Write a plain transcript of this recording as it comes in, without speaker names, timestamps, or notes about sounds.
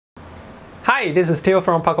Hi, this is Theo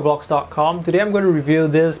from ParkerBlocks.com. Today I'm going to review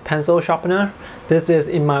this pencil sharpener. This is,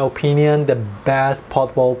 in my opinion, the best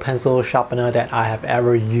portable pencil sharpener that I have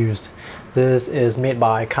ever used. This is made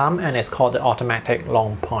by Kum and it's called the Automatic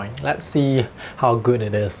Long Point. Let's see how good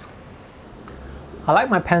it is. I like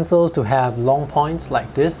my pencils to have long points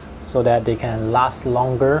like this so that they can last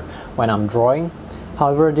longer when I'm drawing.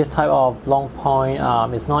 However, this type of long point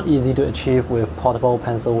is not easy to achieve with portable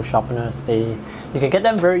pencil sharpeners. You can get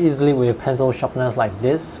them very easily with pencil sharpeners like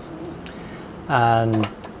this. And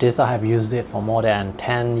this, I have used it for more than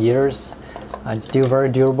 10 years. It's still very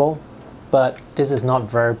durable, but this is not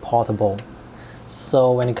very portable.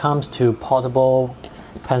 So when it comes to portable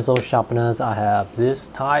pencil sharpeners, I have this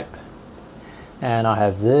type and I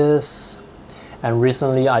have this. And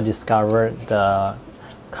recently I discovered the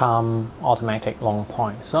Kum Automatic Long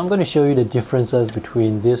Point. So I'm going to show you the differences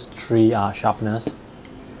between these three sharpeners.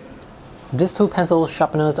 These two pencil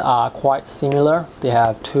sharpeners are quite similar. They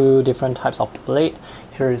have two different types of blade.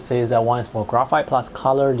 Here it says that one is for graphite plus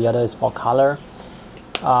color, the other is for color.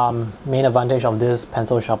 Main advantage of this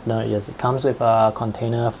pencil sharpener is it comes with a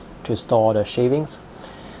container to store the shavings.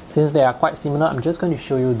 Since they are quite similar, I'm just going to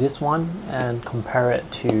show you this one and compare it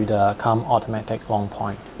to the Kum Automatic Long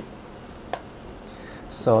Point.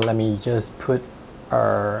 So let me just put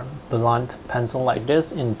a blunt pencil like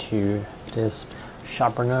this into this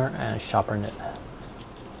sharpener and sharpen it.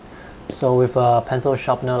 So with a pencil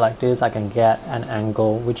sharpener like this, I can get an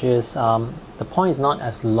angle which is, the point is not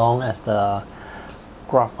as long as the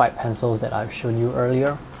graphite pencils that I've shown you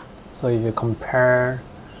earlier. So if you compare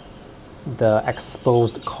the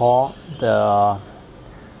exposed core,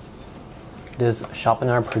 this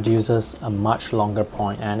sharpener produces a much longer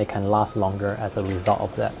point and it can last longer as a result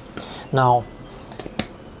of that. Now,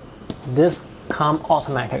 this Kum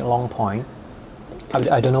Automatic Long Point,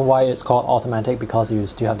 I don't know why it's called automatic because you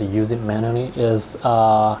still have to use it manually, is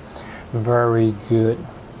a very good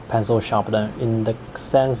pencil sharpener in the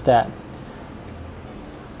sense that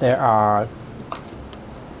there are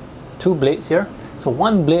two blades here. So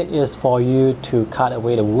one blade is for you to cut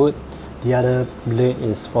away the wood, the other blade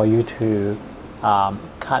is for you to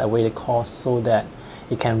cut away the core so that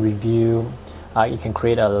it can it can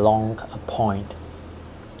create a long point.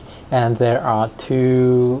 And there are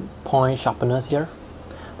 2 point sharpeners here.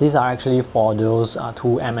 These are actually for those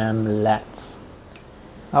 2mm leads.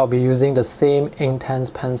 I'll be using the same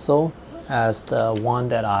Inktense pencil as the one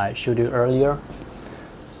that I showed you earlier.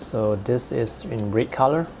 So this is in red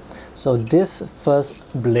color. So this first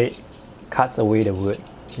blade cuts away the wood.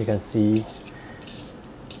 You can see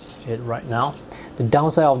it right now. The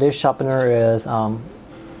downside of this sharpener is,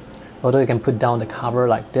 although you can put down the cover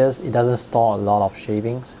like this, it doesn't store a lot of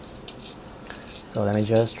shavings. So let me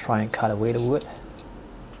just try and cut away the wood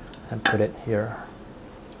and put it here.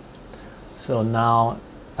 So now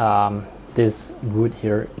this wood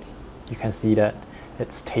here, you can see that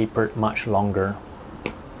it's tapered much longer.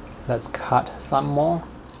 Let's cut some more.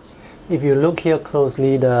 If you look here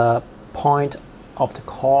closely, the point of the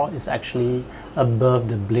core is actually above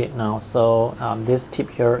the blade now. So this tip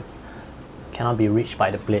here cannot be reached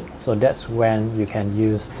by the blade. So that's when you can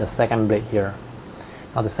use the second blade here.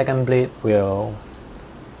 Now the second blade will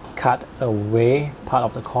cut away part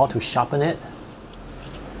of the core to sharpen it.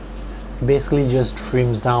 Basically just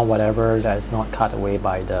trims down whatever that is not cut away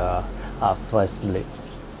by the first blade.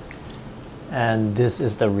 And this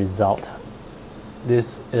is the result.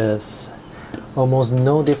 This is almost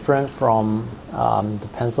no different from the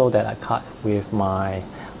pencil that I cut with my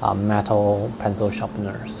metal pencil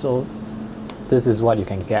sharpener. So this is what you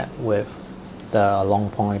can get with the long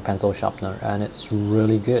point pencil sharpener, and it's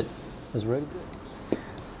really good. It's really good.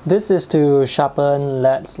 This is to sharpen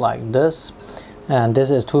leads like this, and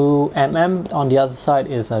this is 2mm. On the other side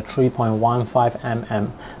is a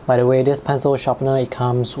 3.15mm. By the way, this pencil sharpener, it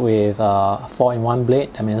comes with a 4-in-1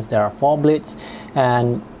 blade. That means there are 4 blades,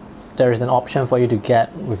 and there is an option for you to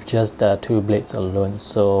get with just the 2 blades alone.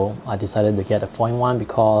 So I decided to get a 4-in-1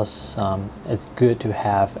 because it's good to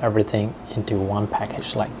have everything into one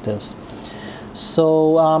package like this.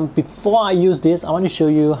 So before I use this, I want to show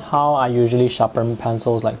you how I usually sharpen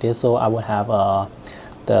pencils like this. So I would have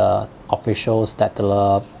the official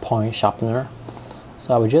Staedtler point sharpener.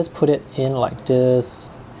 So I would just put it in like this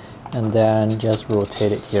and then just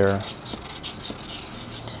rotate it here.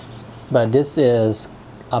 But this is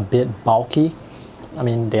a bit bulky. I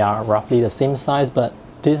mean, they are roughly the same size, but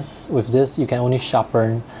with this you can only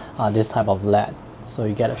sharpen this type of lead. So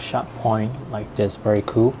you get a sharp point like this, very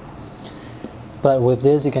cool. But with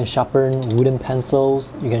this you can sharpen wooden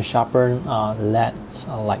pencils, you can sharpen leads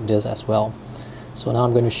like this as well. So now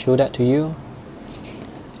I'm going to show that to you.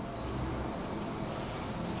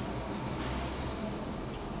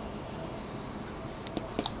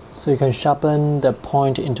 So you can sharpen the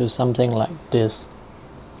point into something like this.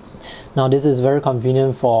 Now this is very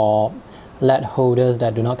convenient for lead holders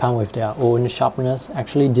that do not come with their own sharpeners.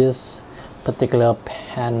 Actually, this particular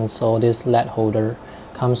pencil, this lead holder,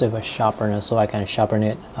 comes with a sharpener, so I can sharpen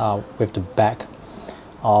it with the back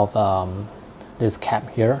of this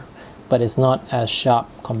cap here. But it's not as sharp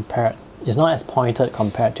compared, it's not as pointed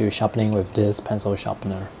compared to sharpening with this pencil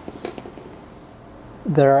sharpener.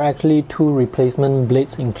 There are actually 2 replacement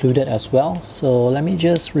blades included as well, so let me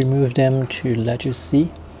just remove them to let you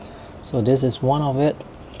see. So this is one of it.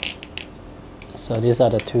 So these are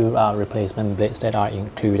the 2 replacement blades that are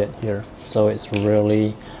included here. So it's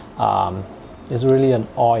really an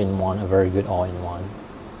all-in-one, a very good all-in-one.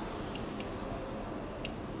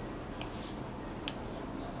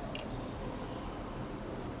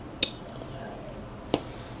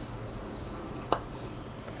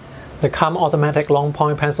 The Kum Automatic Long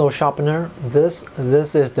Point Pencil Sharpener. This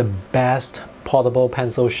is the best portable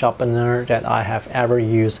pencil sharpener that I have ever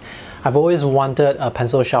used. I've always wanted a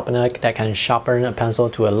pencil sharpener that can sharpen a pencil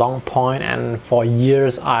to a long point, and for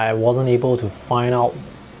years I wasn't able to find out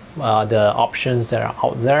the options that are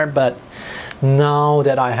out there. But now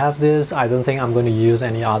that I have this, I don't think I'm going to use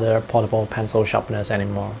any other portable pencil sharpeners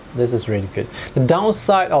anymore. This is really good. The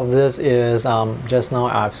downside of this is, just now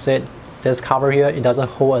I've said, this cover here, it doesn't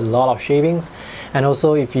hold a lot of shavings, and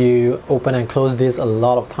also if you open and close this a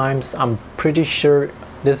lot of times, I'm pretty sure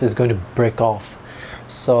this is going to break off.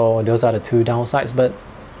 So those are the 2 downsides, but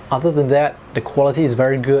other than that, the quality is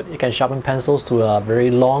very good. You can sharpen pencils to a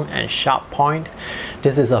very long and sharp point.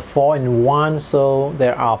 This is a 4-in-1, so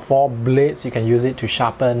there are 4 blades. You can use it to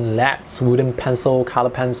sharpen leads, wooden pencil,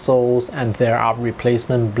 color pencils, and there are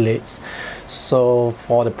replacement blades. So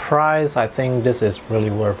for the price, I think this is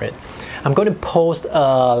really worth it. I'm going to post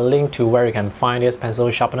a link to where you can find this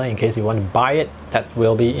pencil sharpener in case you want to buy it. That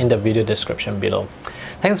will be in the video description below.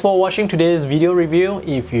 Thanks for watching today's video review.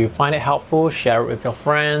 If you find it helpful, share it with your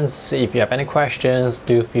friends. If you have any questions,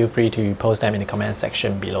 do feel free to post them in the comment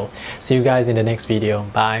section below. See you guys in the next video.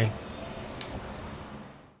 Bye.